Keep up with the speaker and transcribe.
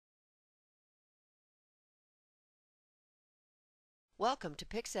Welcome to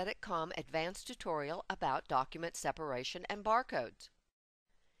PixEdit.com advanced tutorial about document separation and barcodes.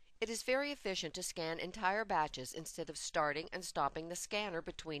 It is very efficient to scan entire batches instead of starting and stopping the scanner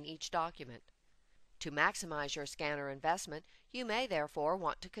between each document. To maximize your scanner investment, you may therefore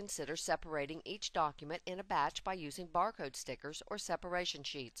want to consider separating each document in a batch by using barcode stickers or separation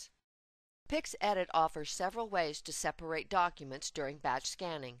sheets. PixEdit offers several ways to separate documents during batch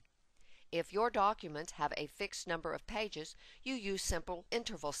scanning. If your documents have a fixed number of pages, you use simple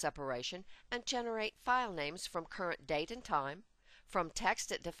interval separation and generate file names from current date and time, from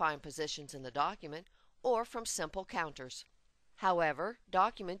text at defined positions in the document, or from simple counters. However,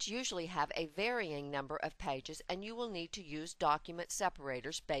 documents usually have a varying number of pages and you will need to use document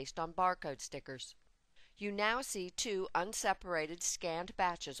separators based on barcode stickers. You now see two unseparated scanned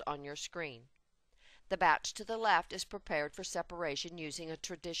batches on your screen. The batch to the left is prepared for separation using a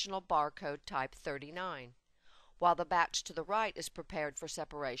traditional barcode type 39, while the batch to the right is prepared for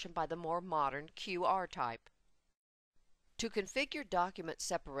separation by the more modern QR type. To configure document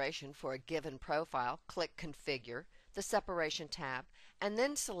separation for a given profile, click Configure, the Separation tab, and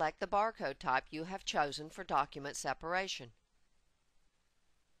then select the barcode type you have chosen for document separation.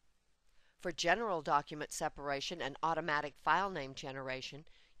 For general document separation and automatic file name generation,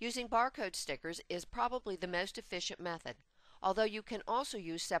 using barcode stickers is probably the most efficient method, although you can also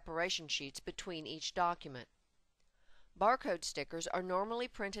use separation sheets between each document. Barcode stickers are normally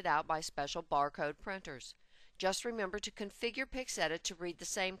printed out by special barcode printers. Just remember to configure PixEdit to read the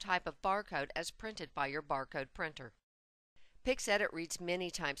same type of barcode as printed by your barcode printer. PixEdit reads many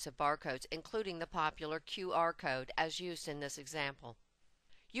types of barcodes, including the popular QR code as used in this example.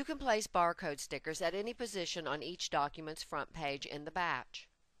 You can place barcode stickers at any position on each document's front page in the batch.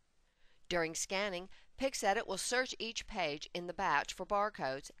 During scanning, PixEdit will search each page in the batch for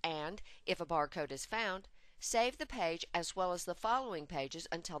barcodes and, if a barcode is found, save the page as well as the following pages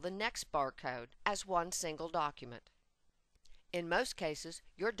until the next barcode as one single document. In most cases,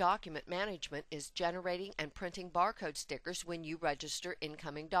 your document management is generating and printing barcode stickers when you register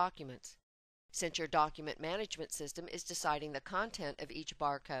incoming documents. Since your document management system is deciding the content of each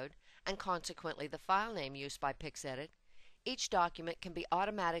barcode and consequently the file name used by PixEdit, each document can be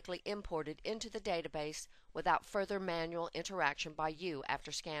automatically imported into the database without further manual interaction by you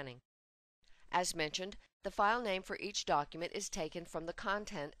after scanning. As mentioned, the file name for each document is taken from the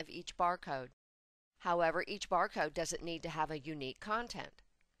content of each barcode. However, each barcode doesn't need to have a unique content.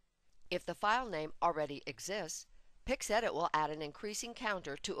 If the file name already exists, PixEdit will add an increasing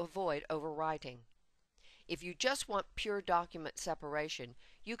counter to avoid overwriting. If you just want pure document separation,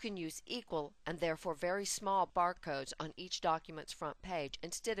 you can use equal and therefore very small barcodes on each document's front page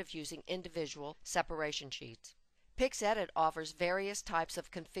instead of using individual separation sheets. PixEdit offers various types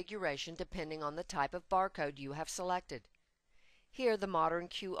of configuration depending on the type of barcode you have selected. Here the modern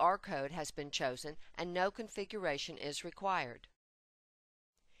QR code has been chosen and no configuration is required.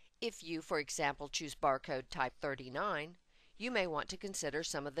 If you, for example, choose barcode type 39, you may want to consider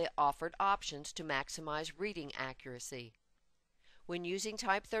some of the offered options to maximize reading accuracy. When using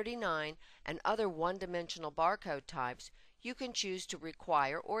type 39 and other one-dimensional barcode types, you can choose to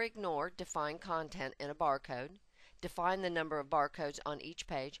require or ignore defined content in a barcode, define the number of barcodes on each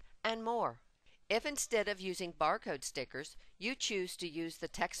page, and more. If instead of using barcode stickers, you choose to use the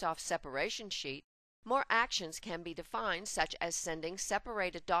text-off separation sheet, more actions can be defined, such as sending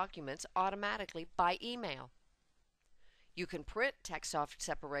separated documents automatically by email. You can print text-off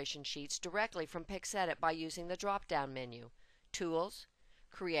separation sheets directly from PixEdit by using the drop-down menu, Tools,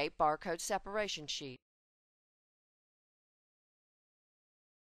 Create Barcode Separation Sheet.